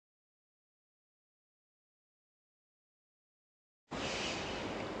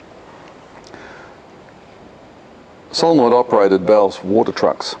Solenoid operated valves for water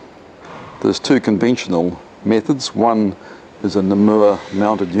trucks. There's two conventional methods. One is a Nomura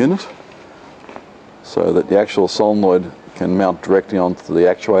mounted unit, so that the actual solenoid can mount directly onto the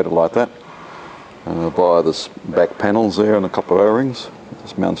actuator like that via this back panels there and a couple of O-rings.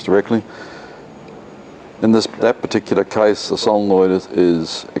 This mounts directly. In that particular case, the solenoid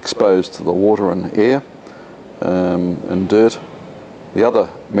is exposed to the water and air and dirt. The other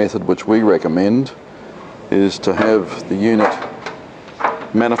method which we recommend is to have the unit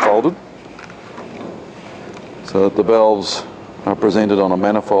manifolded, so that the valves are presented on a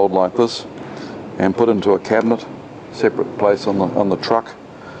manifold like this and put into a cabinet, separate place on the truck,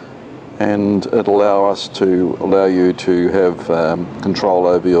 and it'll allow you to have control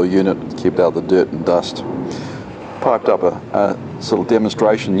over your unit, keep out the dirt and dust. Piped up a sort of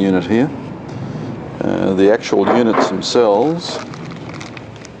demonstration unit here. The actual units themselves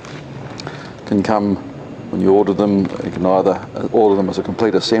can come, when you order them, you can either order them as a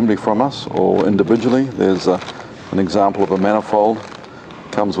complete assembly from us or individually. There's an example of a manifold.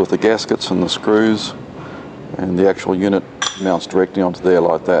 Comes with the gaskets and the screws, and the actual unit mounts directly onto there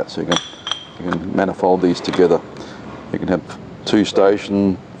like that, so you can manifold these together. You can have 2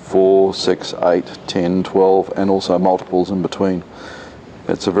 station, 4, 6, 8, 10, 12, and also multiples in between.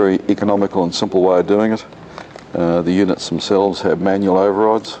 It's a very economical and simple way of doing it. The units themselves have manual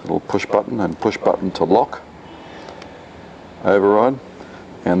overrides, a little push button and push button to lock override,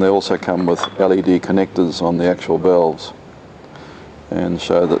 and they also come with LED connectors on the actual valves, and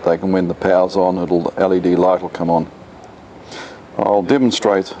show that they can, when the power's on, the LED light will come on. I'll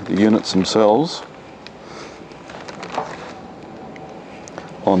demonstrate the units themselves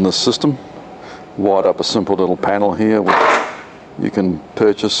on this system. Wired up a simple little panel here which you can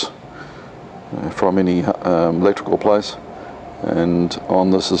purchase from any electrical place, and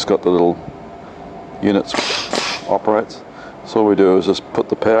on this has got the little units operates. So all we do is just put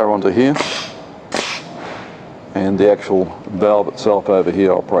the power onto here, and the actual valve itself over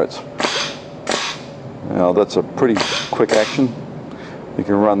here operates. Now that's a pretty quick action. You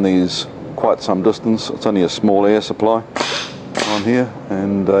can run these quite some distance. It's only a small air supply on here,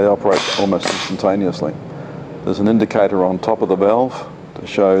 and they operate almost instantaneously. There's an indicator on top of the valve to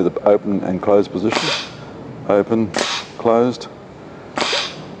show the open and closed position. Open, closed,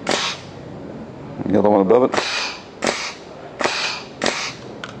 and the other one above it.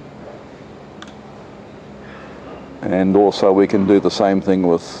 And also we can do the same thing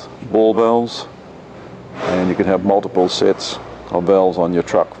with ball valves, and you can have multiple sets of valves on your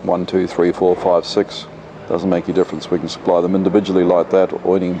truck, 1, 2, 3, 4, 5, 6. Doesn't make any difference. We can supply them individually like that,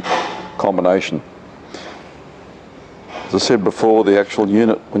 or any combination. As I said before, the actual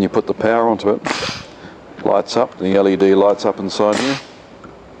unit, when you put the power onto it, lights up. The LED lights up inside here,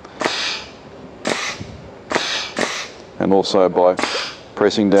 and also by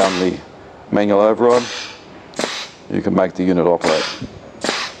pressing down the manual override, you can make the unit operate.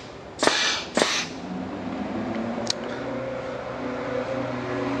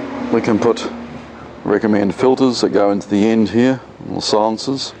 We can recommend filters that go into the end here, little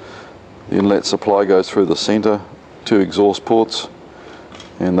silencers. The inlet supply goes through the center, 2 exhaust ports,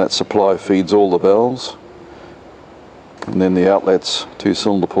 and that supply feeds all the valves. And then the outlets, 2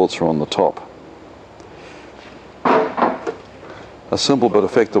 cylinder ports, are on the top. A simple but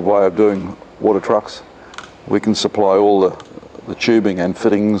effective way of doing water trucks. We can supply all the tubing and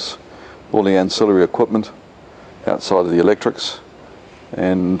fittings, all the ancillary equipment outside of the electrics,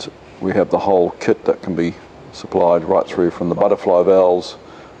 and we have the whole kit that can be supplied right through, from the butterfly valves,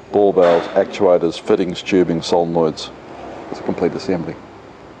 ball valves, actuators, fittings, tubing, solenoids. It's a complete assembly.